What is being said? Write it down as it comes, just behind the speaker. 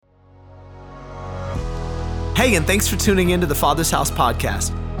Hey, and thanks for tuning in to the Father's House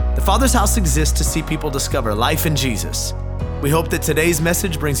podcast. The Father's House exists to see people discover life in Jesus. We hope that today's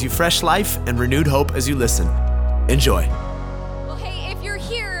message brings you fresh life and renewed hope as you listen. Enjoy. Well, hey, if you're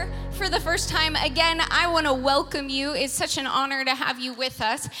here for the first time, again, I want to welcome you. It's such an honor to have you with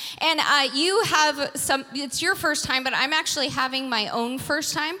us. And it's your first time, but I'm actually having my own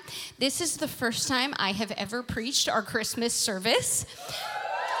first time. This is the first time I have ever preached our Christmas service.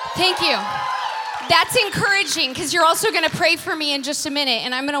 Thank you. That's encouraging because you're also going to pray for me in just a minute,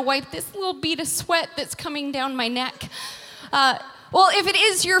 and I'm going to wipe this little bead of sweat that's coming down my neck. Well, if it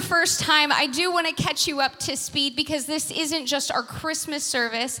is your first time, I do want to catch you up to speed because this isn't just our Christmas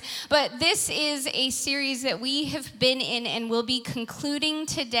service, but this is a series that we have been in and will be concluding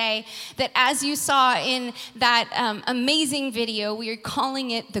today that, as you saw in that amazing video, we are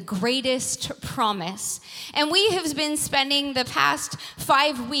calling it The Greatest Promise. And we have been spending the past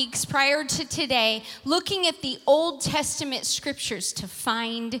 5 weeks prior to today looking at the Old Testament scriptures to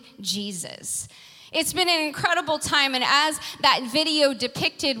find Jesus. It's been an incredible time, and as that video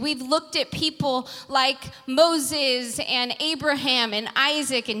depicted, we've looked at people like Moses and Abraham and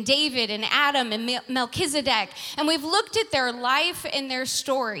Isaac and David and Adam and Melchizedek, and we've looked at their life and their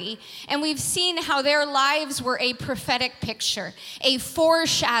story, and we've seen how their lives were a prophetic picture, a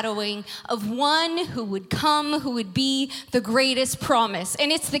foreshadowing of one who would come, who would be the greatest promise.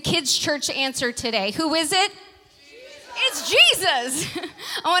 And it's the kids' church answer today. Who is it? It's Jesus.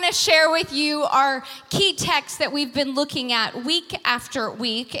 I want to share with you our key text that we've been looking at week after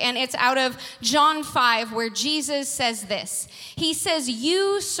week, and it's out of John 5, where Jesus says this. He says,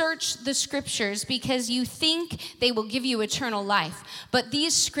 "You search the scriptures because you think they will give you eternal life, but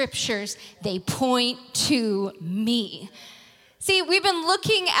these scriptures, they point to me." See, we've been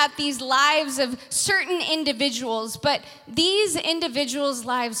looking at these lives of certain individuals, but these individuals'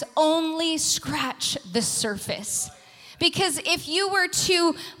 lives only scratch the surface. Because if you were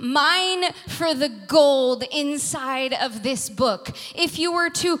to mine for the gold inside of this book, if you were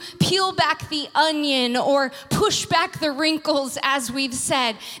to peel back the onion or push back the wrinkles, as we've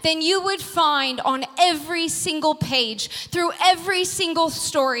said, then you would find on every single page, through every single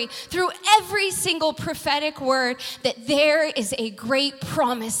story, through every single prophetic word, that there is a great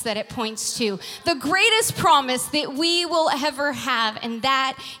promise that it points to. The greatest promise that we will ever have, and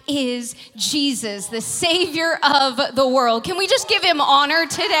that is Jesus, the Savior of the world. Can we just give him honor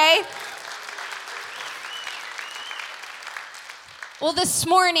today? Well, this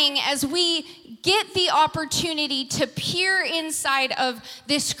morning, as we get the opportunity to peer inside of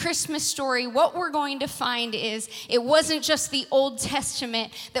this Christmas story, what we're going to find is it wasn't just the Old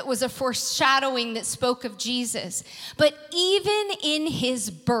Testament that was a foreshadowing that spoke of Jesus, but even in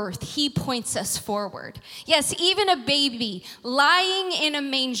his birth, he points us forward. Yes, even a baby lying in a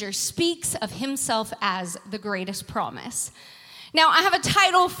manger speaks of himself as the greatest promise. Now, I have a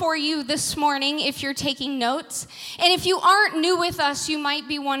title for you this morning if you're taking notes. And if you aren't new with us, you might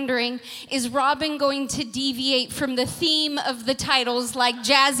be wondering, is Robyn going to deviate from the theme of the titles like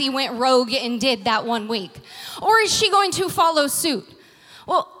Jazzy went rogue and did that one week? Or is she going to follow suit?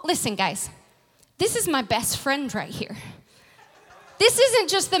 Well, listen, guys, this is my best friend right here. This isn't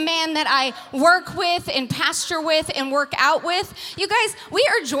just the man that I work with and pastor with and work out with. You guys, we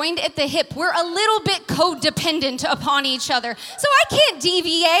are joined at the hip. We're a little bit codependent upon each other. So I can't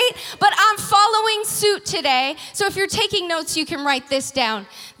deviate, but I'm following suit today. So if you're taking notes, you can write this down.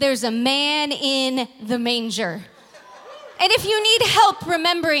 There's a man in the manger. And if you need help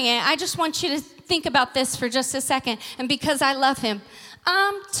remembering it, I just want you to think about this for just a second. And because I love him,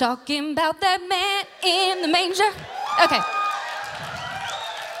 I'm talking about that man in the manger. Okay.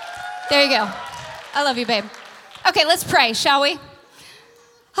 There you go. I love you, babe. Okay, let's pray, shall we?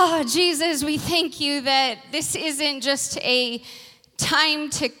 Oh, Jesus, we thank you that this isn't just a time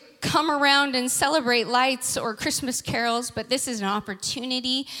to come around and celebrate lights or Christmas carols, but this is an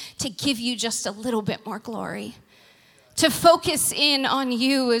opportunity to give you just a little bit more glory, to focus in on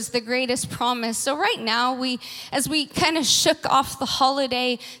you as the greatest promise. So right now, as we kind of shook off the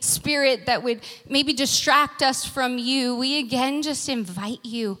holiday spirit that would maybe distract us from you, we again just invite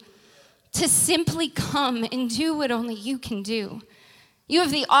you to simply come and do what only you can do. You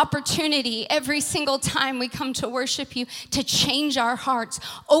have the opportunity every single time we come to worship you to change our hearts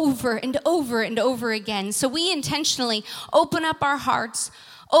over and over and over again. So we intentionally open up our hearts,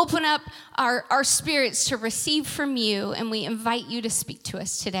 open up our spirits to receive from you, and we invite you to speak to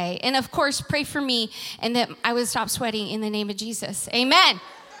us today. And of course, pray for me and that I would stop sweating in the name of Jesus. Amen.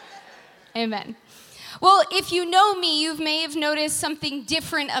 Amen. Well, if you know me, you may have noticed something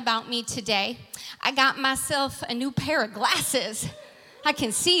different about me today. I got myself a new pair of glasses. I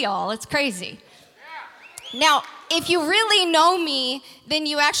can see y'all. It's crazy. Now, if you really know me, then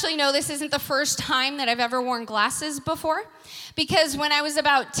you actually know this isn't the first time that I've ever worn glasses before. Because when I was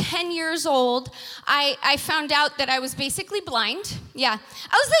about 10 years old, I found out that I was basically blind. Yeah,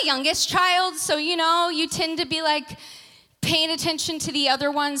 I was the youngest child, so you tend to be like paying attention to the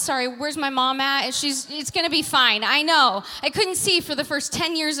other ones. Sorry, where's my mom at? It's gonna be fine, I know. I couldn't see for the first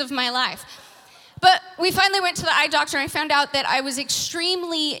 10 years of my life. But we finally went to the eye doctor, and I found out that I was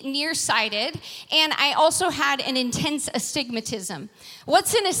extremely nearsighted, and I also had an intense astigmatism.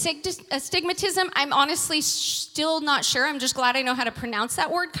 What's an astigmatism? I'm honestly still not sure. I'm just glad I know how to pronounce that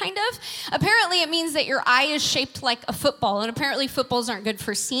word, kind of. Apparently, it means that your eye is shaped like a football, and apparently footballs aren't good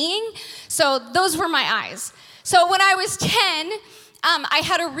for seeing. So those were my eyes. So when I was 10, I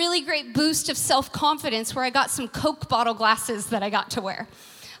had a really great boost of self-confidence where I got some Coke bottle glasses that I got to wear.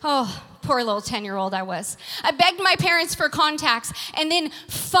 Oh, poor little 10-year-old I was. I begged my parents for contacts, and then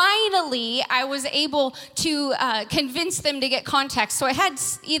finally I was able to convince them to get contacts. So I had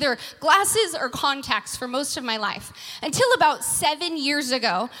either glasses or contacts for most of my life, until about 7 years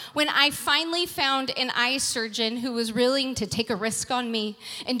ago when I finally found an eye surgeon who was willing to take a risk on me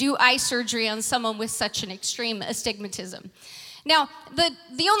and do eye surgery on someone with such an extreme astigmatism. Now,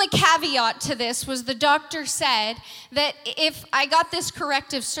 the only caveat to this was the doctor said that if I got this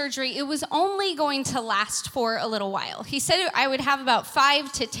corrective surgery, it was only going to last for a little while. He said I would have about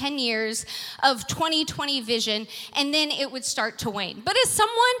 5 to 10 years of 20/20 vision, and then it would start to wane. But as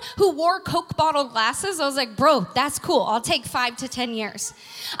someone who wore Coke bottle glasses, I was like, bro, that's cool. I'll take 5 to 10 years.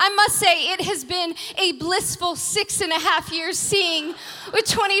 I must say, it has been a blissful 6.5 years seeing with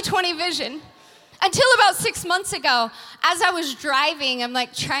 20/20 vision. Until about 6 months ago, as I was driving, I'm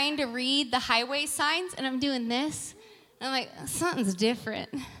like trying to read the highway signs, and I'm doing this. And I'm like, something's different.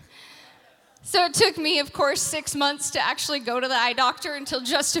 So it took me, of course, 6 months to actually go to the eye doctor until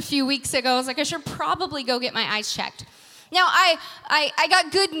just a few weeks ago. I was like, I should probably go get my eyes checked. Now, I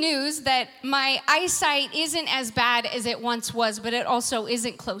got good news that my eyesight isn't as bad as it once was, but it also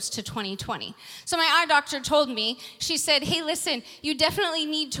isn't close to 20/20. So my eye doctor told me, she said, hey, listen, you definitely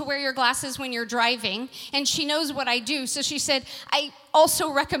need to wear your glasses when you're driving, and she knows what I do. So she said, I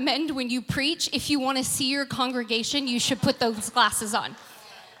also recommend when you preach, if you want to see your congregation, you should put those glasses on.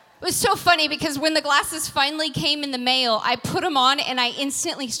 It was so funny because when the glasses finally came in the mail, I put them on, and I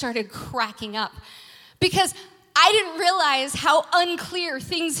instantly started cracking up because I didn't realize how unclear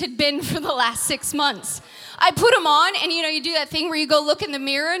things had been for the last 6 months. I put them on, and you do that thing where you go look in the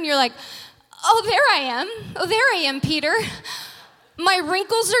mirror, and you're like, oh, there I am. Oh, there I am, Peter. My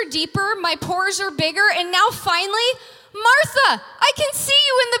wrinkles are deeper, my pores are bigger, and now finally, Martha, I can see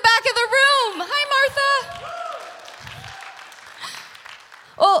you in the back of the room. Hi, Martha.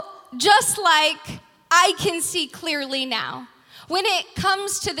 Well, just like I can see clearly now, when it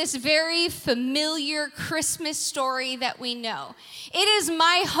comes to this very familiar Christmas story that we know, it is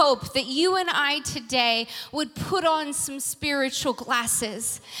my hope that you and I today would put on some spiritual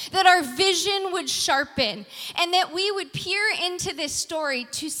glasses, that our vision would sharpen, and that we would peer into this story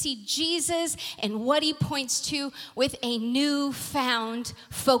to see Jesus and what he points to with a newfound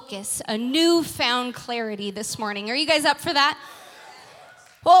focus, a newfound clarity this morning. Are you guys up for that?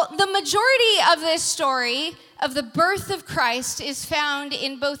 Well, the majority of this story of the birth of Christ is found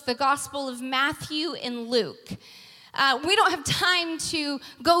in both the Gospel of Matthew and Luke. We don't have time to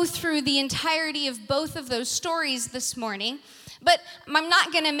go through the entirety of both of those stories this morning, but I'm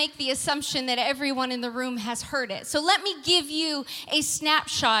not going to make the assumption that everyone in the room has heard it. So let me give you a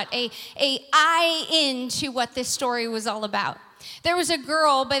snapshot, a eye into what this story was all about. There was a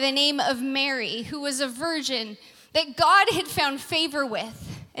girl by the name of Mary who was a virgin that God had found favor with.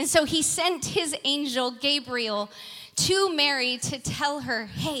 And so he sent his angel, Gabriel, to Mary to tell her,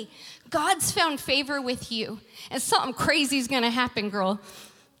 hey, God's found favor with you, and something crazy is going to happen, girl.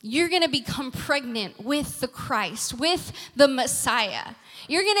 You're going to become pregnant with the Christ, with the Messiah.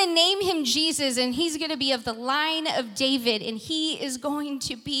 You're going to name him Jesus, and he's going to be of the line of David, and he is going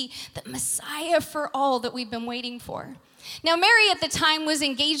to be the Messiah for all that we've been waiting for. Now, Mary at the time was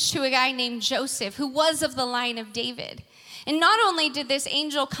engaged to a guy named Joseph, who was of the line of David. And not only did this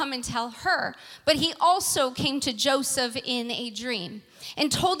angel come and tell her, but he also came to Joseph in a dream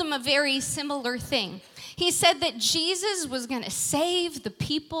and told him a very similar thing. He said that Jesus was going to save the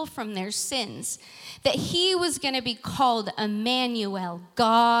people from their sins, that he was going to be called Emmanuel,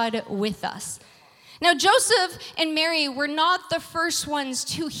 God with us. Now, Joseph and Mary were not the first ones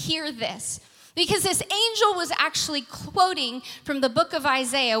to hear this, because this angel was actually quoting from the book of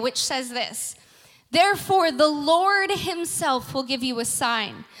Isaiah, which says this: therefore, the Lord himself will give you a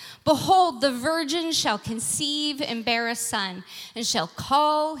sign. Behold, the virgin shall conceive and bear a son, and shall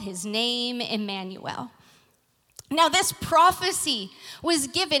call his name Emmanuel. Now, this prophecy was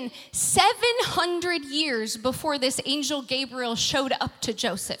given 700 years before this angel Gabriel showed up to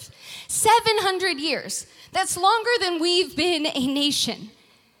Joseph. 700 years. That's longer than we've been a nation.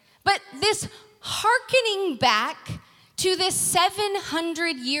 But this hearkening back to this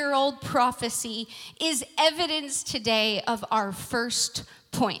 700-year-old prophecy is evidence today of our first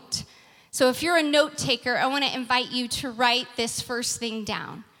point. So if you're a note taker, I want to invite you to write this first thing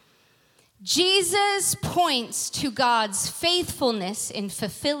down. Jesus points to God's faithfulness in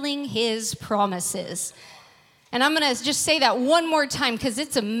fulfilling his promises. And I'm going to just say that one more time because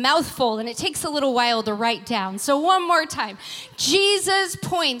it's a mouthful and it takes a little while to write down. So one more time. Jesus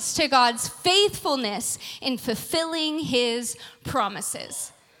points to God's faithfulness in fulfilling his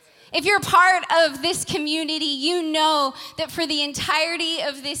promises. If you're part of this community, you know that for the entirety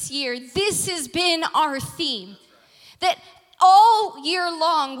of this year, this has been our theme. That all year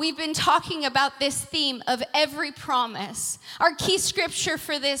long, we've been talking about this theme of every promise. Our key scripture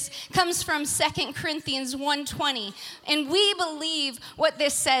for this comes from 2 Corinthians 1:20. And we believe what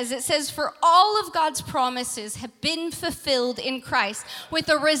this says. It says, for all of God's promises have been fulfilled in Christ with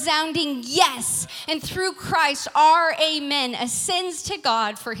a resounding yes. And through Christ, our amen ascends to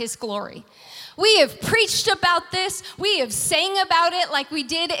God for his glory. We have preached about this. We have sang about it like we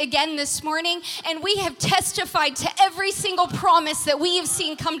did again this morning. And we have testified to every single promise that we have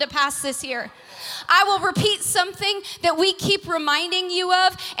seen come to pass this year. I will repeat something that we keep reminding you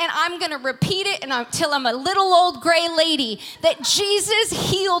of, and I'm going to repeat it until I'm a little old gray lady, that Jesus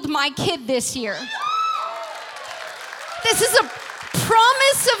healed my kid this year. This is a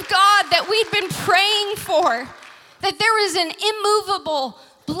promise of God that we'd been praying for, that there is an immovable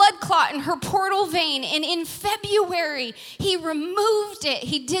blood clot in her portal vein, and in February, he removed it.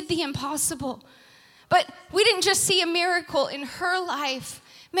 He did the impossible. But we didn't just see a miracle in her life.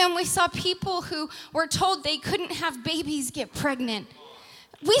 Man, we saw people who were told they couldn't have babies get pregnant.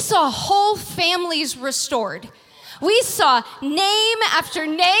 We saw whole families restored. We saw name after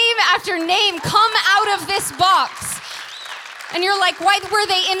name after name come out of this box. And you're like, why were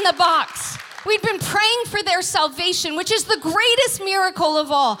they in the box? We've been praying for their salvation, which is the greatest miracle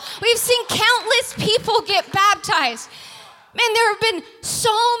of all. We've seen countless people get baptized. Man, there have been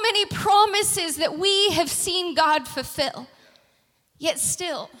so many promises that we have seen God fulfill. Yet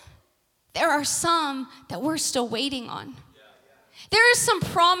still, there are some that we're still waiting on. There are some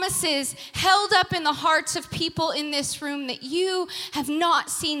promises held up in the hearts of people in this room that you have not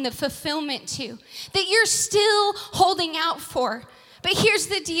seen the fulfillment to, that you're still holding out for. But here's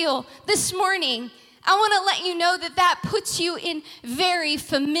the deal. This morning, I want to let you know that puts you in very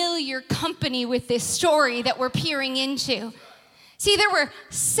familiar company with this story that we're peering into. See, there were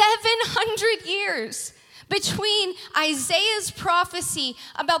 700 years between Isaiah's prophecy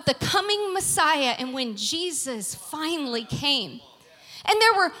about the coming Messiah and when Jesus finally came. And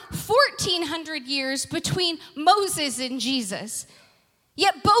there were 1,400 years between Moses and Jesus.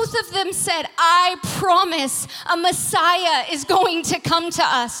 Yet both of them said, I promise a Messiah is going to come to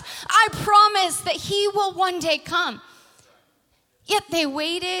us. I promise that he will one day come. Yet they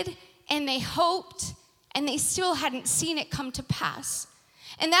waited and they hoped and they still hadn't seen it come to pass.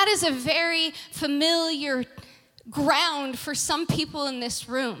 And that is a very familiar ground for some people in this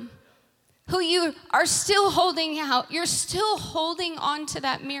room who you are still holding out. You're still holding on to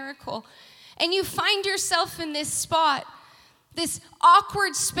that miracle. And you find yourself in this spot, this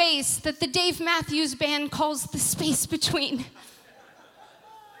awkward space that the Dave Matthews Band calls the space between.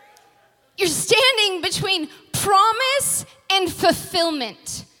 You're standing between promise and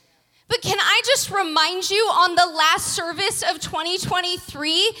fulfillment. But can I just remind you on the last service of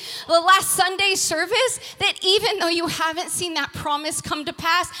 2023, the last Sunday service, that even though you haven't seen that promise come to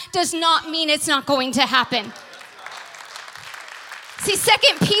pass, does not mean it's not going to happen. See,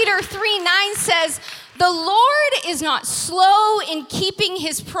 2 Peter 3:9 says, the Lord is not slow in keeping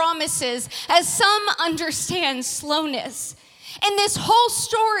his promises, as some understand slowness. And this whole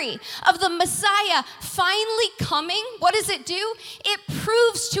story of the Messiah finally coming, what does it do? It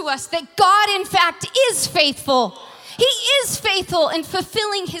proves to us that God, in fact, is faithful. He is faithful in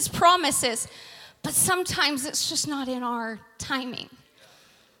fulfilling his promises. But sometimes it's just not in our timing.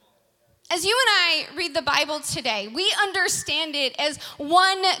 As you and I read the Bible today, we understand it as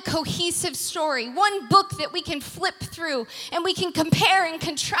one cohesive story, one book that we can flip through and we can compare and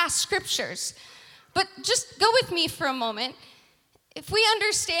contrast scriptures. But just go with me for a moment. If we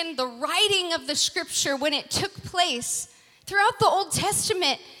understand the writing of the scripture when it took place throughout the Old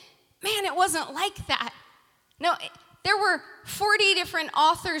Testament, man, it wasn't like that. No, there were 40 different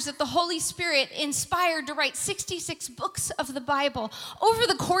authors that the Holy Spirit inspired to write 66 books of the Bible over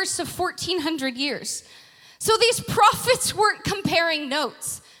the course of 1,400 years. So these prophets weren't comparing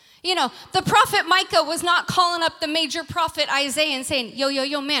notes. You know, the prophet Micah was not calling up the major prophet Isaiah and saying,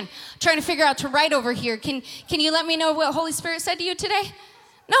 yo, man, trying to figure out to write over here. Can you let me know what Holy Spirit said to you today?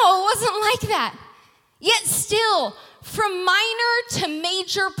 No, it wasn't like that. Yet still, from minor to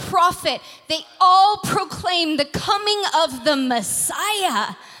major prophet, they all proclaim the coming of the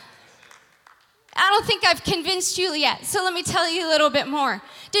Messiah. I don't think I've convinced you yet, so let me tell you a little bit more.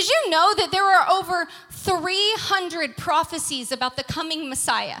 Did you know that there are over 300 prophecies about the coming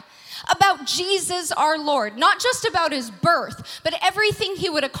Messiah? About Jesus our Lord, not just about his birth, but everything he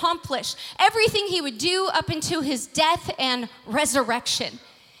would accomplish, everything he would do up into his death and resurrection.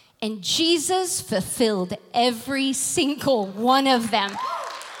 And Jesus fulfilled every single one of them.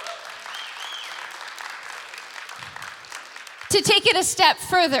 To take it a step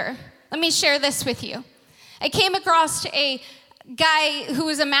further, let me share this with you. I came across a guy who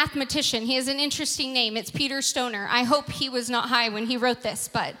is a mathematician. He has an interesting name. It's Peter Stoner. I hope he was not high when he wrote this,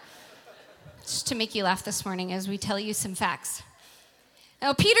 but just to make you laugh this morning as we tell you some facts.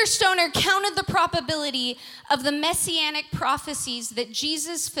 Now, Peter Stoner counted the probability of the messianic prophecies that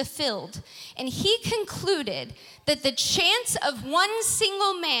Jesus fulfilled, and he concluded that the chance of one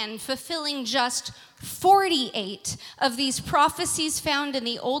single man fulfilling just 48 of these prophecies found in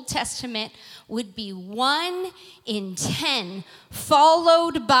the Old Testament would be 1 in 10,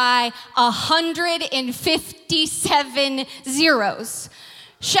 followed by 157 zeros.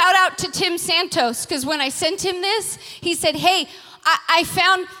 Shout out to Tim Santos, because when I sent him this, he said, hey, I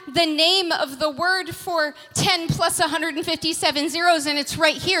found the name of the word for 10 plus 157 zeros, and it's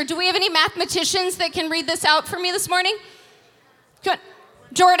right here. Do we have any mathematicians that can read this out for me this morning? Good.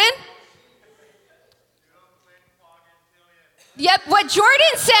 Jordan? Yep, what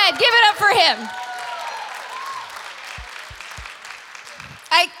Jordan said. Give it up for him.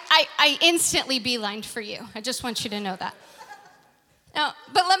 I instantly beelined for you. I just want you to know that. Now,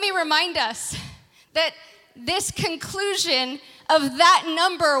 but let me remind us that this conclusion of that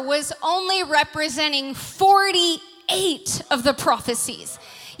number was only representing 48 of the prophecies.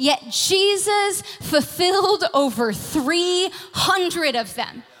 Yet Jesus fulfilled over 300 of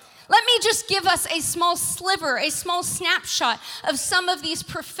them. Let me just give us a small sliver, a small snapshot of some of these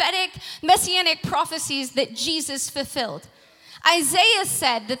prophetic messianic prophecies that Jesus fulfilled. Isaiah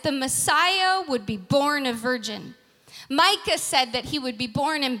said that the Messiah would be born a virgin. Micah said that he would be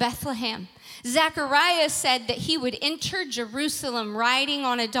born in Bethlehem. Zechariah said that he would enter Jerusalem riding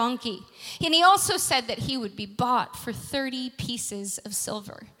on a donkey. And he also said that he would be bought for 30 pieces of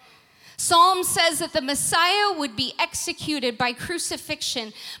silver. Psalm says that the Messiah would be executed by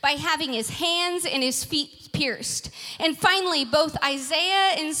crucifixion by having his hands and his feet pierced. And finally, both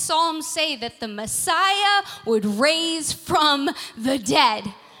Isaiah and Psalm say that the Messiah would raise from the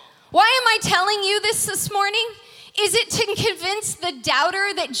dead. Why am I telling you this morning? Is it to convince the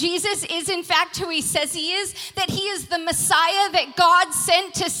doubter that Jesus is in fact who he says he is? That he is the Messiah that God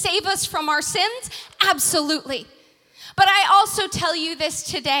sent to save us from our sins? Absolutely. But I also tell you this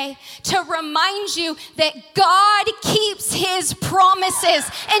today to remind you that God keeps his promises,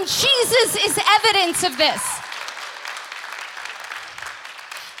 and Jesus is evidence of this.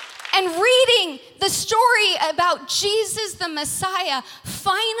 And reading the story about Jesus the Messiah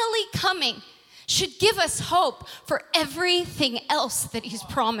finally coming should give us hope for everything else that he's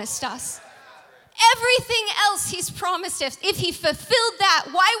promised us. Everything else he's promised us. If he fulfilled that,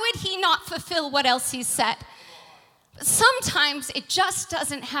 why would he not fulfill what else he said? But sometimes it just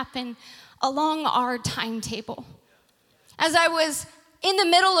doesn't happen along our timetable. As I was in the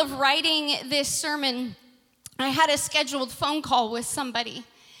middle of writing this sermon, I had a scheduled phone call with somebody.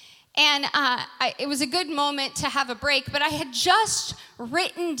 And it was a good moment to have a break, but I had just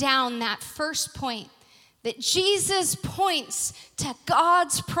written down that first point, that Jesus points to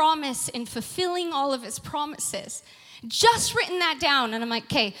God's promise in fulfilling all of his promises. Just written that down, and I'm like,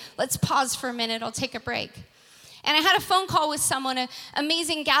 okay, let's pause for a minute, I'll take a break. And I had a phone call with someone, an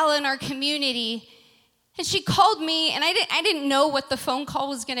amazing gal in our community, and she called me, and I didn't know what the phone call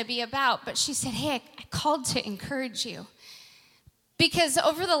was gonna be about, but she said, hey, I called to encourage you. Because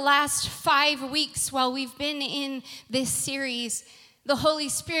over the last 5 weeks while we've been in this series, the Holy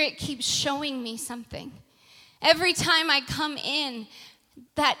Spirit keeps showing me something. Every time I come in,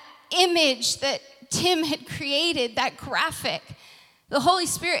 that image that Tim had created, that graphic, the Holy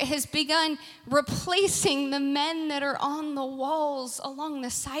Spirit has begun replacing the men that are on the walls along the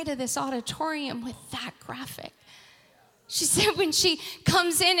side of this auditorium with that graphic. She said when she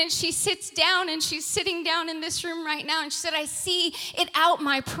comes in and she sits down, and she's sitting down in this room right now, and she said, I see it out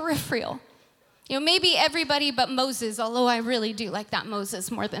my peripheral. You know, maybe everybody but Moses, although I really do like that Moses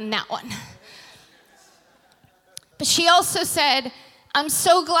more than that one. But she also said, I'm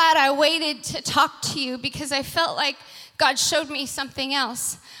so glad I waited to talk to you because I felt like God showed me something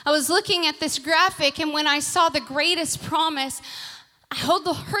else. I was looking at this graphic, and when I saw the greatest promise, I heard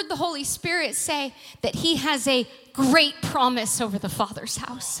the Holy Spirit say that he has a great promise over the Father's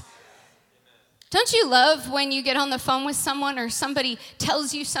house. Don't you love when you get on the phone with someone or somebody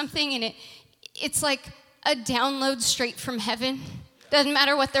tells you something and it's like a download straight from heaven? Doesn't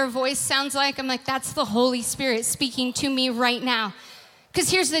matter what their voice sounds like. I'm like, that's the Holy Spirit speaking to me right now. Because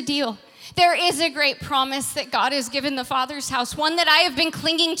here's the deal. There is a great promise that God has given the Father's house, one that I have been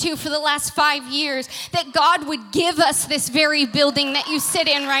clinging to for the last 5 years, that God would give us this very building that you sit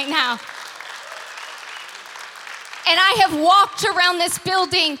in right now. And I have walked around this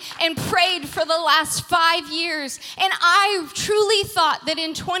building and prayed for the last 5 years. And I truly thought that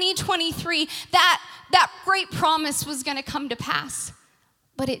in 2023, that great promise was going to come to pass.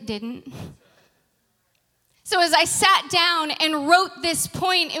 But it didn't. So as I sat down and wrote this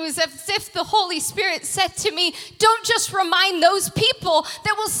point, it was as if the Holy Spirit said to me, don't just remind those people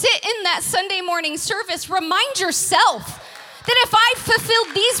that will sit in that Sunday morning service. Remind yourself that if I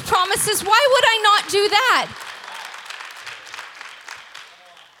fulfilled these promises, why would I not do that?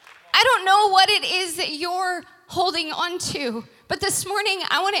 I don't know what it is that you're holding on to, but this morning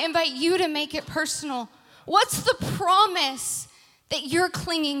I want to invite you to make it personal. What's the promise that you're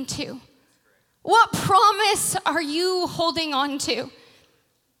clinging to? What promise are you holding on to?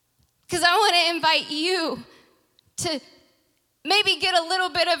 Because I want to invite you to maybe get a little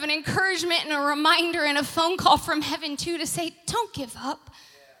bit of an encouragement and a reminder and a phone call from heaven too to say, don't give up.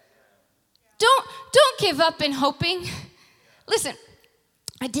 Don't give up in hoping. Listen,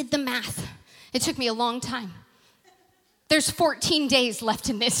 I did the math. It took me a long time. There's 14 days left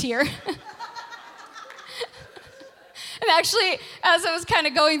in this year. And actually, as I was kind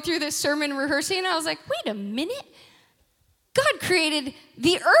of going through this sermon rehearsing, I was like, wait a minute. God created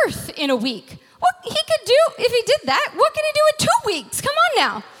the earth in a week. What he could do, if he did that, what could he do in 2 weeks? Come on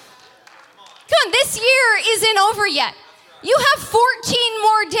now. Come on, this year isn't over yet. You have 14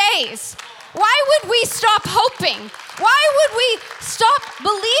 more days. Why would we stop hoping? Why would we stop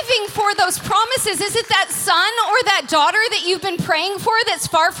believing for those promises? Is it that son or that daughter that you've been praying for that's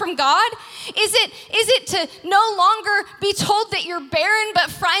far from God? Is it to no longer be told that you're barren but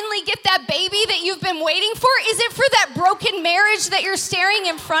finally get that baby that you've been waiting for? Is it for that broken marriage that you're staring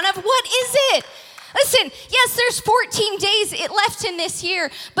in front of? What is it? Listen, yes, there's 14 days left in this year,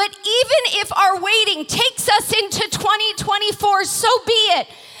 but even if our waiting takes us into 2024, so be it.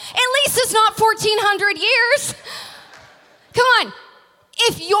 At least it's not 1,400 years. Come on.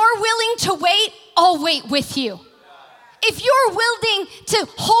 If you're willing to wait, I'll wait with you. If you're willing to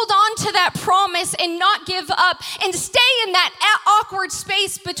hold on to that promise and not give up and stay in that awkward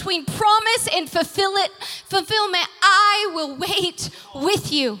space between promise and fulfillment, I will wait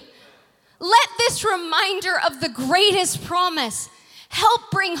with you. Let this reminder of the greatest promise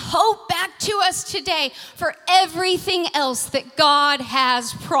help bring hope back to us today for everything else that God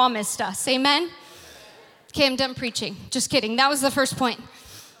has promised us. Amen? Okay, I'm done preaching. Just kidding. That was the first point.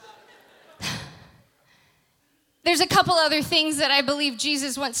 There's a couple other things that I believe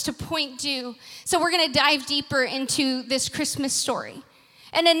Jesus wants to point to. So we're going to dive deeper into this Christmas story.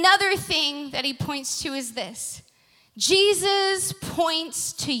 And another thing that he points to is this. Jesus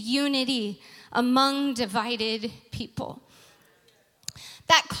points to unity among divided people.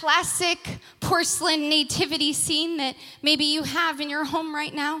 That classic porcelain nativity scene that maybe you have in your home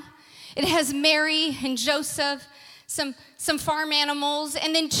right now. It has Mary and Joseph, some farm animals,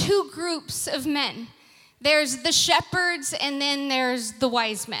 and then two groups of men. There's the shepherds, and then there's the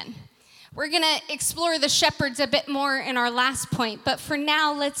wise men. We're going to explore the shepherds a bit more in our last point, but for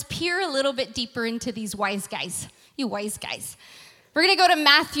now, let's peer a little bit deeper into these wise guys. You wise guys. We're going to go to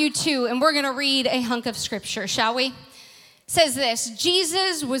Matthew 2, and we're going to read a hunk of scripture, shall we? It says this,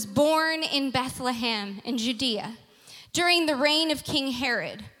 Jesus was born in Bethlehem in Judea during the reign of King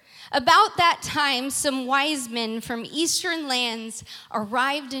Herod. About that time, some wise men from eastern lands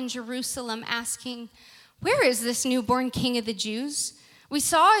arrived in Jerusalem asking, "Where is this newborn king of the Jews? We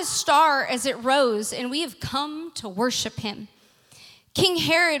saw his star as it rose, and we have come to worship him." King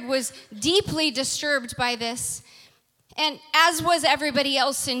Herod was deeply disturbed by this, and as was everybody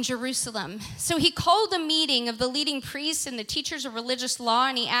else in Jerusalem. So he called a meeting of the leading priests and the teachers of religious law,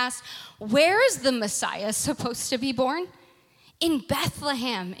 and he asked, "Where is the Messiah supposed to be born?" "In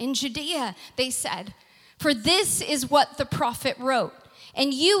Bethlehem, in Judea," they said, "for this is what the prophet wrote.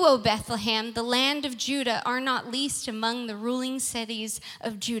 And you, O Bethlehem, the land of Judah, are not least among the ruling cities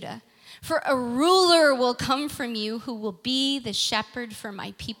of Judah. For a ruler will come from you who will be the shepherd for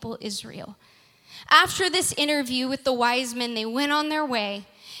my people Israel." After this interview with the wise men, they went on their way,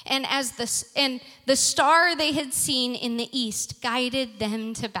 and the star they had seen in the east guided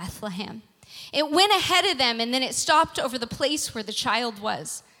them to Bethlehem. It went ahead of them, and then it stopped over the place where the child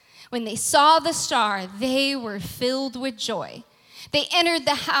was. When they saw the star, they were filled with joy. They entered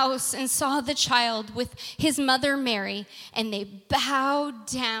the house and saw the child with his mother Mary, and they bowed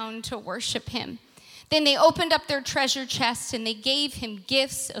down to worship him. Then they opened up their treasure chests, and they gave him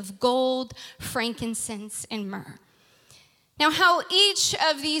gifts of gold, frankincense, and myrrh. Now, how each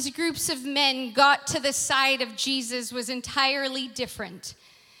of these groups of men got to the side of Jesus was entirely different.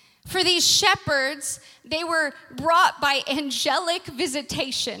 For these shepherds, they were brought by angelic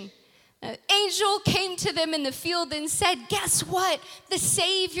visitation. An angel came to them in the field and said, guess what? The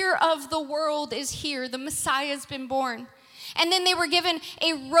Savior of the world is here. The Messiah's been born. And then they were given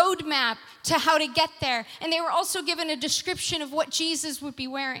a roadmap to how to get there. And they were also given a description of what Jesus would be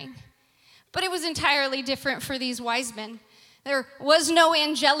wearing. But it was entirely different for these wise men. There was no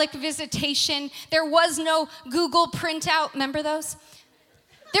angelic visitation. There was no Google printout. Remember those?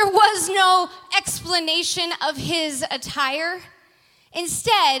 There was no explanation of his attire.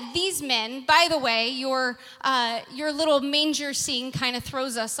 Instead, these men, by the way, your little manger scene kind of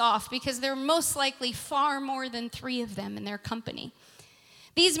throws us off because there are most likely far more than 3 of them in their company.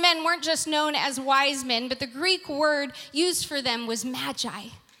 These men weren't just known as wise men, but the Greek word used for them was magi.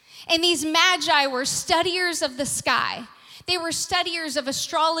 And these magi were studiers of the sky. They were studiers of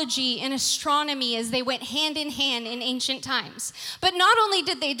astrology and astronomy as they went hand in hand in ancient times. But not only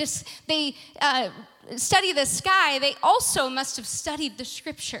did they study the sky, they also must have studied the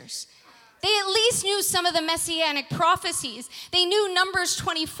scriptures. They at least knew some of the messianic prophecies. They knew Numbers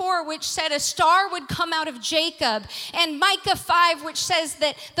 24, which said a star would come out of Jacob, and Micah 5, which says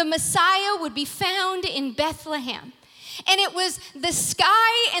that the Messiah would be found in Bethlehem. And it was the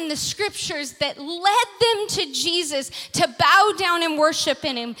sky and the scriptures that led them to Jesus to bow down and worship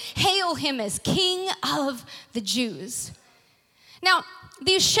in him, hail him as King of the Jews. Now,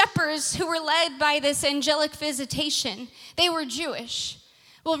 these shepherds who were led by this angelic visitation, they were Jewish.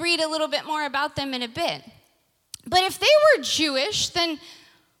 We'll read a little bit more about them in a bit. But if they were Jewish, then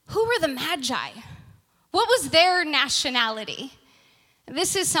who were the Magi? What was their nationality?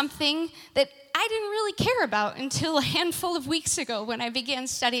 This is something that I didn't really care about until a handful of weeks ago when I began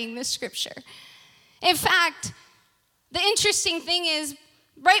studying this scripture. In fact, the interesting thing is,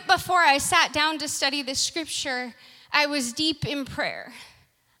 right before I sat down to study this scripture, I was deep in prayer.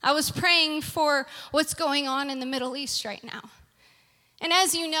 I was praying for what's going on in the Middle East right now. And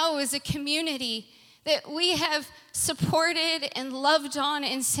as you know, as a community, that we have supported and loved on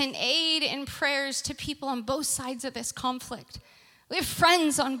and sent aid and prayers to people on both sides of this conflict. We have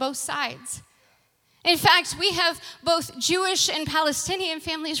friends on both sides. In fact, we have both Jewish and Palestinian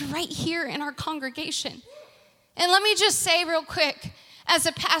families right here in our congregation. And let me just say real quick, as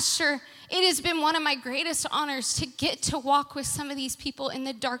a pastor, it has been one of my greatest honors to get to walk with some of these people in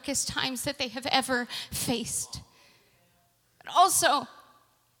the darkest times that they have ever faced. But also,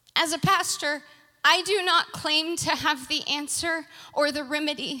 as a pastor, I do not claim to have the answer or the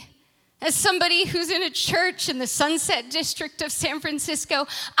remedy. As somebody who's in a church in the Sunset District of San Francisco,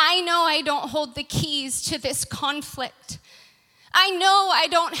 I know I don't hold the keys to this conflict. I know I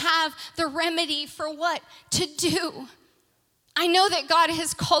don't have the remedy for what to do. I know that God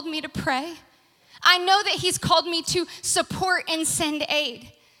has called me to pray. I know that he's called me to support and send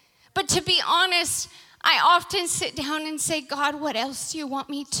aid. But to be honest, I often sit down and say, God, what else do you want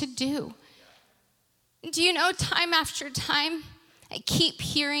me to do? Do you know, time after time, I keep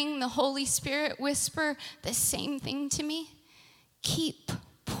hearing the Holy Spirit whisper the same thing to me. Keep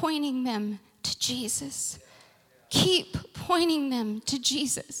pointing them to Jesus. Keep pointing them to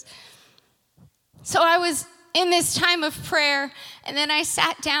Jesus. So I was in this time of prayer, and then I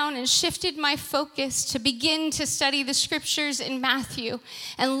sat down and shifted my focus to begin to study the scriptures in Matthew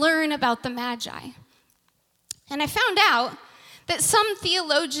and learn about the Magi. And I found out that some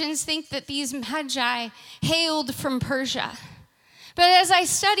theologians think that these Magi hailed from Persia. But as I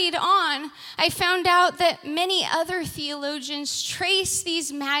studied on, I found out that many other theologians trace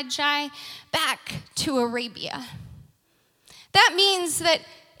these Magi back to Arabia. That means that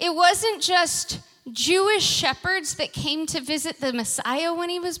it wasn't just Jewish shepherds that came to visit the Messiah when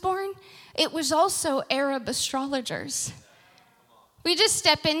he was born. It was also Arab astrologers. We just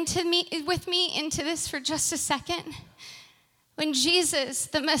step with me into this for just a second. When Jesus,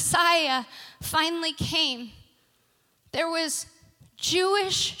 the Messiah, finally came, there was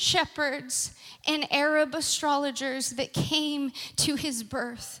Jewish shepherds and Arab astrologers that came to his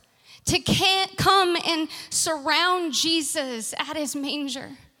birth to come and surround Jesus at his manger.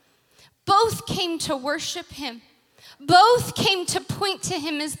 Both came to worship him. Both came to point to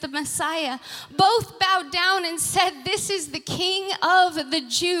him as the Messiah. Both bowed down and said, "This is the King of the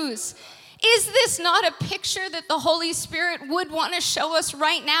Jews." Is this not a picture that the Holy Spirit would want to show us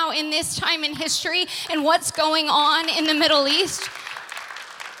right now in this time in history and what's going on in the Middle East?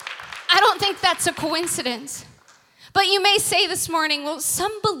 I don't think that's a coincidence. But you may say this morning, well,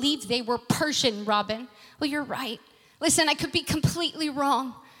 some believe they were Persian, Robyn. Well, you're right. Listen, I could be completely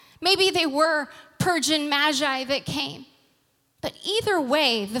wrong. Maybe they were Persian magi that came. But either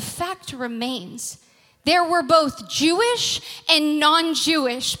way, the fact remains, there were both Jewish and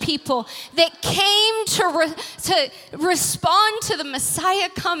non-Jewish people that came to respond to the Messiah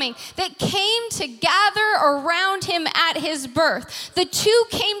coming, that came to gather around him at his birth. The two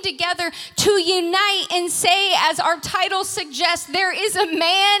came together to unite and say, as our title suggests, there is a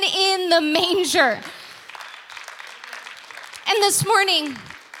man in the manger. And this morning,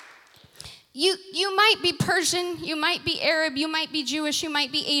 you might be Persian, you might be Arab, you might be Jewish, you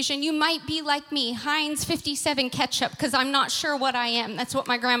might be Asian, you might be like me, Heinz 57 ketchup, because I'm not sure what I am. That's what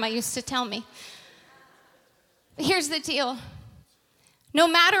my grandma used to tell me. Here's the deal. No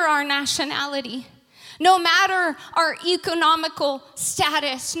matter our nationality, no matter our economical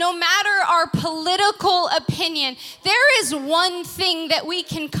status, no matter our political opinion, there is one thing that we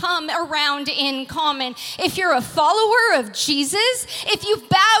can come around in common. If you're a follower of Jesus, if you've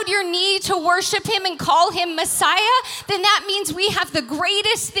bowed your knee to worship him and call him Messiah, then that means we have the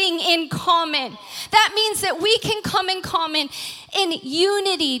greatest thing in common. That means that we can come in common in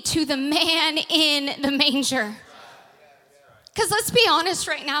unity to the man in the manger. Because let's be honest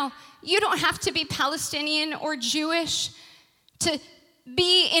right now, you don't have to be Palestinian or Jewish to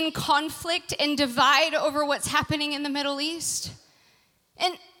be in conflict and divide over what's happening in the Middle East.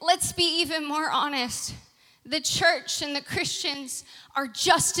 And let's be even more honest. The church and the Christians are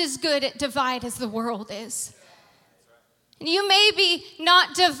just as good at divide as the world is. And you may be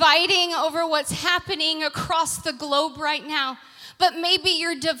not dividing over what's happening across the globe right now, but maybe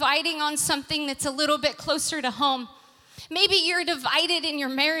you're dividing on something that's a little bit closer to home. Maybe you're divided in your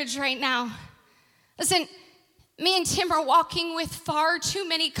marriage right now. Listen, me and Tim are walking with far too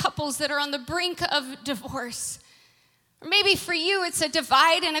many couples that are on the brink of divorce. Or maybe for you, it's a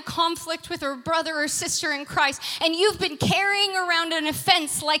divide and a conflict with a brother or sister in Christ, and you've been carrying around an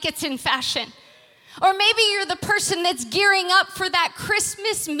offense like it's in fashion. Or maybe you're the person that's gearing up for that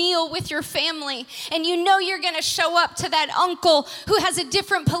Christmas meal with your family, and you know you're going to show up to that uncle who has a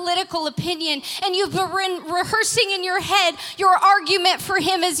different political opinion, and you've been rehearsing in your head your argument for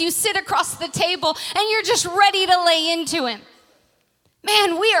him as you sit across the table, and you're just ready to lay into him.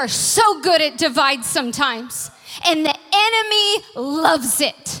 Man, we are so good at divide sometimes, and the enemy loves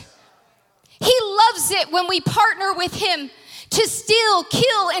it. He loves it when we partner with him to steal,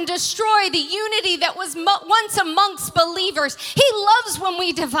 kill, and destroy the unity that was once amongst believers. He loves when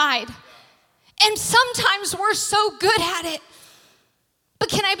we divide. And sometimes we're so good at it. But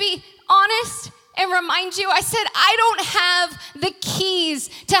can I be honest and remind you, I said I don't have the keys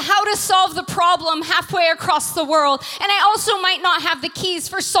to how to solve the problem halfway across the world. And I also might not have the keys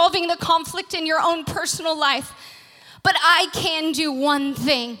for solving the conflict in your own personal life. But I can do one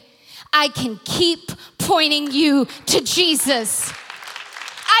thing. I can keep pointing you to Jesus.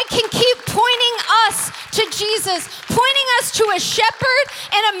 I can keep pointing us to Jesus, pointing us to a shepherd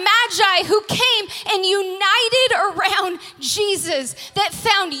and a magi who came and united around Jesus, that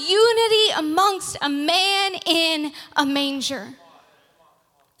found unity amongst a man in a manger.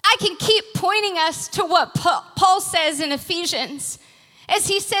 I can keep pointing us to what Paul says in Ephesians, as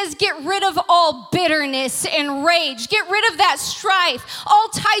he says, get rid of all bitterness and rage. Get rid of that strife, all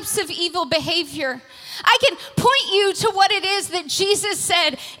types of evil behavior. I can point you to what it is that Jesus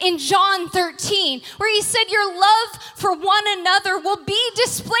said in John 13, where he said, your love for one another will be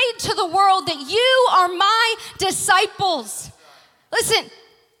displayed to the world that you are my disciples. Listen,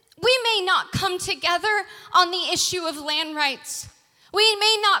 we may not come together on the issue of land rights. We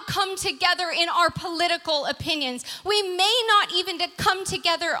may not come together in our political opinions. We may not even come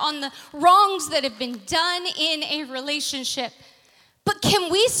together on the wrongs that have been done in a relationship. But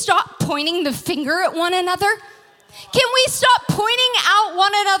can we stop pointing the finger at one another? Can we stop pointing out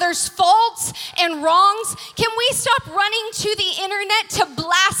one another's faults and wrongs? Can we stop running to the internet to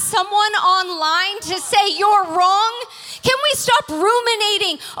blast someone online to say you're wrong? Can we stop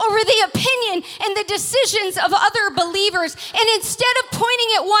ruminating over the opinion and the decisions of other believers? And instead of pointing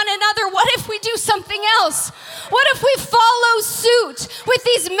at one another, what if we do something else? What if we follow suit with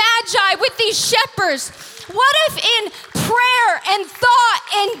these magi, with these shepherds? What if in prayer and thought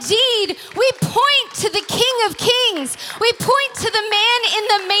and deed, we point to the King of Kings? We point to the man in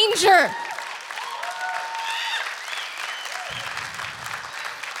the manger.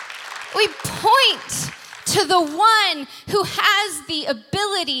 We point to the one who has the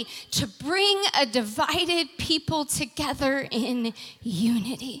ability to bring a divided people together in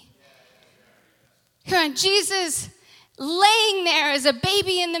unity. Come on, Jesus laying there as a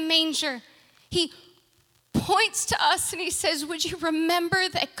baby in the manger, he points to us and he says, would you remember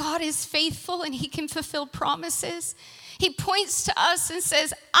that God is faithful and he can fulfill promises? He points to us and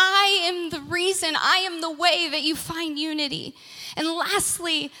says, I am the reason, I am the way that you find unity. And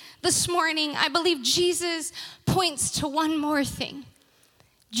lastly, this morning, I believe Jesus points to one more thing.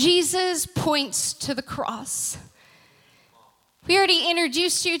 Jesus points to the cross. We already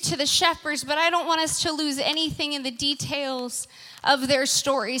introduced you to the shepherds, but I don't want us to lose anything in the details of their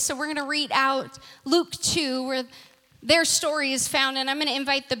story. So we're going to read out Luke 2, where their story is found, and I'm going to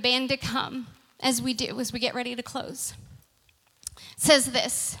invite the band to come as we get ready to close. It says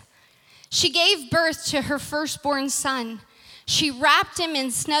this: she gave birth to her firstborn son. She wrapped him in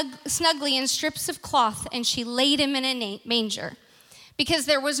snugly in strips of cloth, and she laid him in a manger because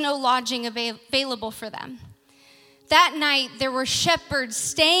there was no lodging available for them. That night, there were shepherds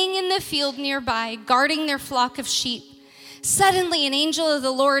staying in the field nearby, guarding their flock of sheep. Suddenly, an angel of the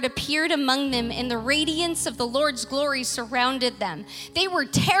Lord appeared among them, and the radiance of the Lord's glory surrounded them. They were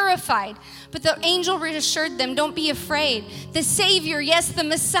terrified, but the angel reassured them, don't be afraid. The Savior, yes, the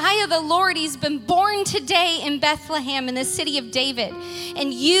Messiah, the Lord, he's been born today in Bethlehem in the city of David.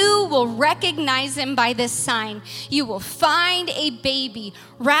 And you will recognize him by this sign. You will find a baby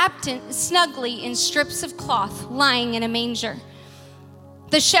wrapped snugly in strips of cloth, lying in a manger.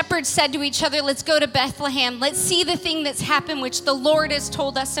 The shepherds said to each other, let's go to Bethlehem. Let's see the thing that's happened, which the Lord has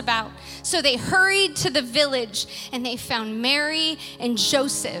told us about. So they hurried to the village, and they found Mary and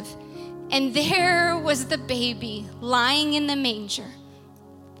Joseph. And there was the baby lying in the manger.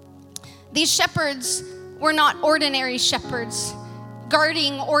 These shepherds were not ordinary shepherds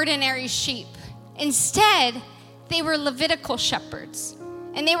guarding ordinary sheep. Instead, they were Levitical shepherds,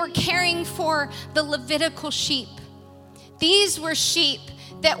 and they were caring for the Levitical sheep. These were sheep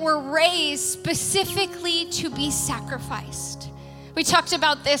that were raised specifically to be sacrificed. We talked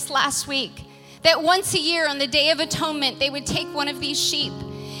about this last week, that once a year on the Day of Atonement, they would take one of these sheep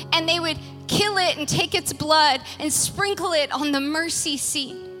and they would kill it and take its blood and sprinkle it on the mercy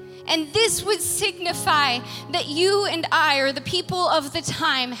seat. And this would signify that you and I, or the people of the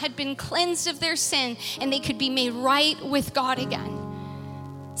time, had been cleansed of their sin and they could be made right with God again.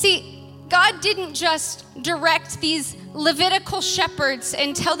 See, God didn't just direct these Levitical shepherds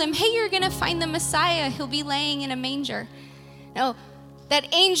and tell them, hey, you're going to find the Messiah. He'll be laying in a manger. No, that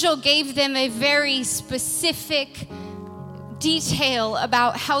angel gave them a very specific detail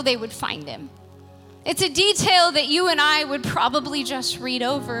about how they would find him. It's a detail that you and I would probably just read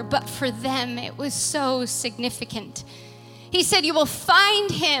over, but for them, it was so significant. He said, you will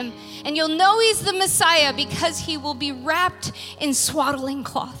find him and you'll know he's the Messiah because he will be wrapped in swaddling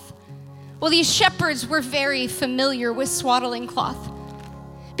cloth. Well, these shepherds were very familiar with swaddling cloth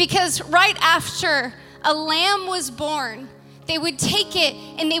because right after a lamb was born, they would take it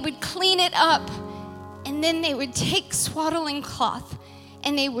and they would clean it up, and then they would take swaddling cloth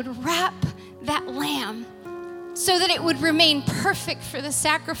and they would wrap that lamb so that it would remain perfect for the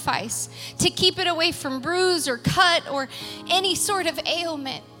sacrifice, to keep it away from bruise or cut or any sort of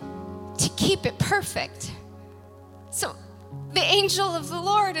ailment, to keep it perfect. So the angel of the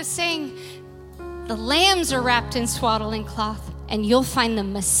Lord is saying, the lambs are wrapped in swaddling cloth, and you'll find the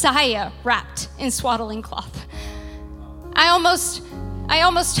Messiah wrapped in swaddling cloth. I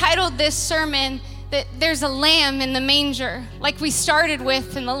almost titled this sermon that there's a lamb in the manger, like we started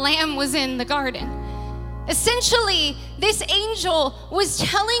with, and the lamb was in the garden. Essentially, this angel was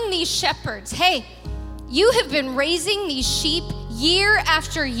telling these shepherds, hey, you have been raising these sheep year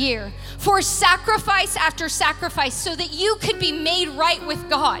after year for sacrifice after sacrifice so that you could be made right with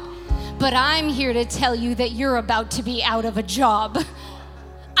God. But I'm here to tell you that you're about to be out of a job.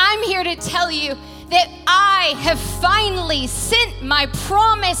 I'm here to tell you that I have finally sent my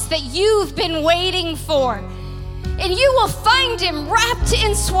promise that you've been waiting for. And you will find him wrapped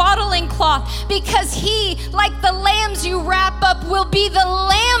in swaddling cloth, because he, like the lambs you wrap up, will be the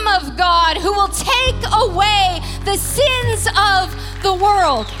Lamb of God who will take away the sins of the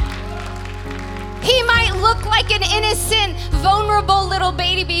world. He might look like an innocent, vulnerable little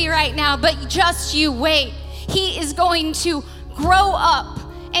baby right now, but just you wait. He is going to grow up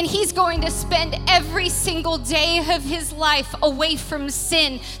And he's going to spend every single day of his life away from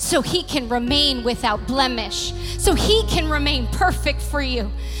sin so he can remain without blemish, so he can remain perfect for you,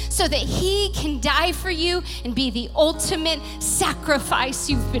 so that he can die for you and be the ultimate sacrifice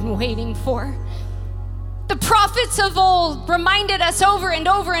you've been waiting for. The prophets of old reminded us over and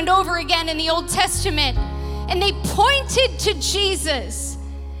over and over again in the Old Testament, and they pointed to Jesus.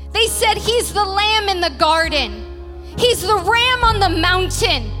 They said, he's the lamb in the garden. He's the ram on the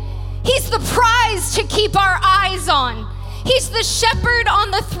mountain. He's the prize to keep our eyes on. He's the shepherd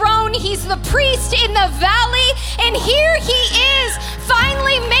on the throne. He's the priest in the valley. And here he is,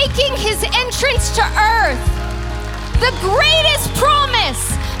 finally making his entrance to earth. The greatest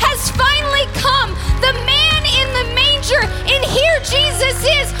promise has finally come. The man in the manger, and here Jesus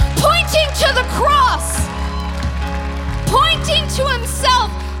is pointing to the cross, pointing to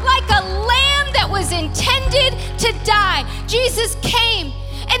himself like a lamb that was intended to die. Jesus came,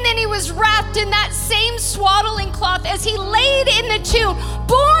 and then he was wrapped in that same swaddling cloth as he laid in the tomb,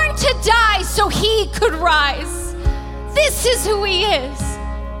 born to die so he could rise. This is who he is.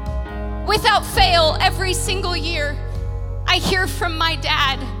 Without fail, every single year, I hear from my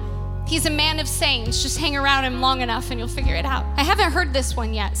dad. He's a man of sayings. Just hang around him long enough and you'll figure it out. I haven't heard this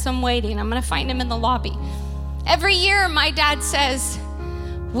one yet, so I'm waiting. I'm gonna find him in the lobby. Every year, my dad says,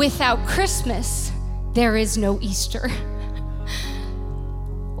 without Christmas, there is no Easter.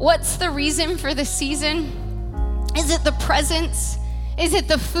 What's the reason for the season? Is it the presents? Is it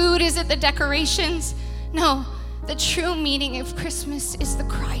the food? Is it the decorations? No, the true meaning of Christmas is the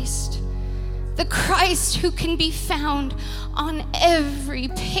Christ. The Christ who can be found on every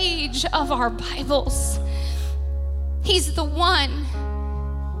page of our Bibles. He's the one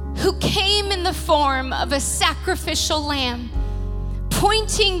who came in the form of a sacrificial lamb,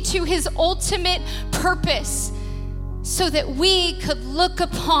 pointing to his ultimate purpose so that we could look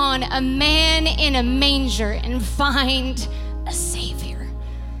upon a man in a manger and find a Savior.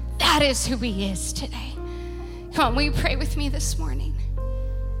 That is who he is today. Come on, will you pray with me this morning?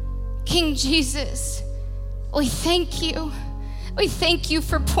 King Jesus, we thank you. We thank you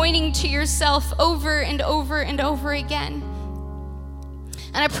for pointing to yourself over and over and over again.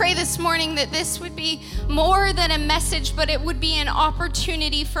 And I pray this morning that this would be more than a message, but it would be an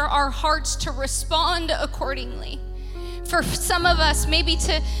opportunity for our hearts to respond accordingly. For some of us, maybe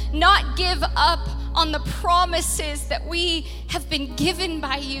to not give up on the promises that we have been given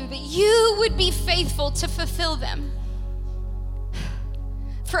by you, that you would be faithful to fulfill them.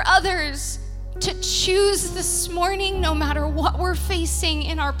 For others, to choose this morning, no matter what we're facing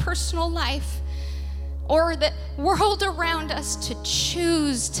in our personal life, or the world around us, to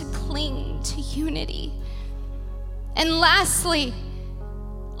choose to cling to unity. And lastly,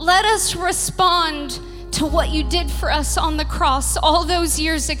 let us respond to what you did for us on the cross all those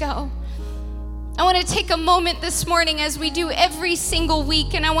years ago. I want to take a moment this morning, as we do every single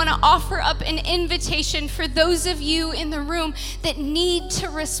week, and I want to offer up an invitation for those of you in the room that need to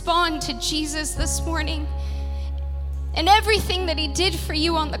respond to Jesus this morning and everything that he did for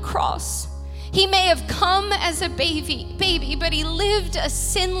you on the cross. He may have come as a baby, but he lived a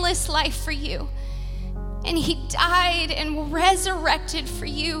sinless life for you. And he died and resurrected for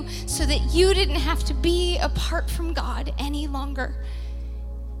you so that you didn't have to be apart from God any longer.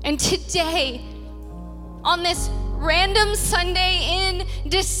 And today, on this random Sunday in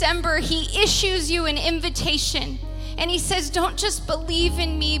December, he issues you an invitation. And he says, don't just believe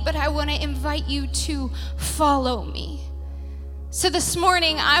in me, but I want to invite you to follow me. So this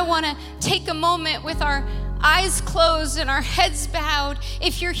morning, I want to take a moment with our eyes closed and our heads bowed.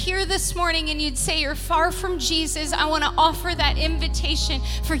 If you're here this morning and you'd say you're far from Jesus, I want to offer that invitation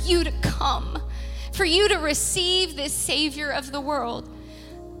for you to come, for you to receive this Savior of the world.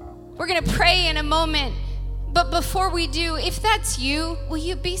 We're going to pray in a moment, but before we do, if that's you, will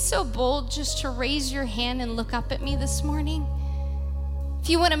you be so bold just to raise your hand and look up at me this morning? If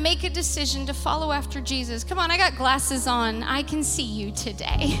you want to make a decision to follow after Jesus, come on, I got glasses on. I can see you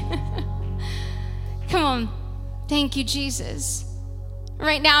today. Come on. Thank you, Jesus.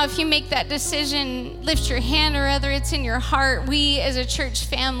 Right now, if you make that decision, lift your hand, or whether it's in your heart, we as a church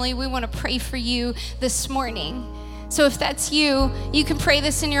family, we want to pray for you this morning. So if that's you, you can pray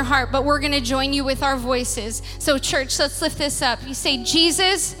this in your heart, but we're going to join you with our voices. So church, let's lift this up. You say,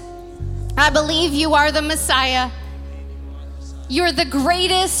 Jesus, I believe you are the Messiah. You're the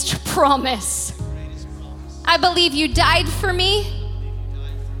greatest promise. I believe you died for me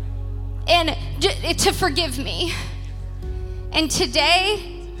and to forgive me. And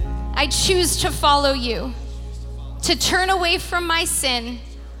today, I choose to follow you, to turn away from my sin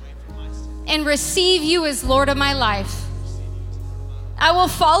and receive you as Lord of my life. I will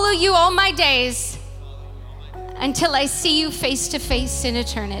follow you all my days until I see you face to face in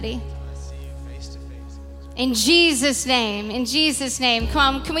eternity. In Jesus' name, in Jesus' name.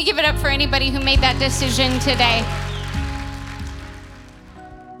 Come on, can we give it up for anybody who made that decision today?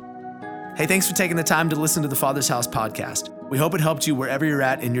 Hey, thanks for taking the time to listen to the Father's House podcast. We hope it helped you wherever you're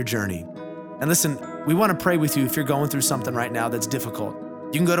at in your journey. And listen, we want to pray with you if you're going through something right now that's difficult.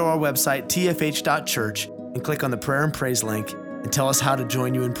 You can go to our website, tfh.church, and click on the prayer and praise link and tell us how to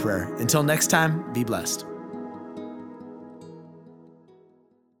join you in prayer. Until next time, be blessed.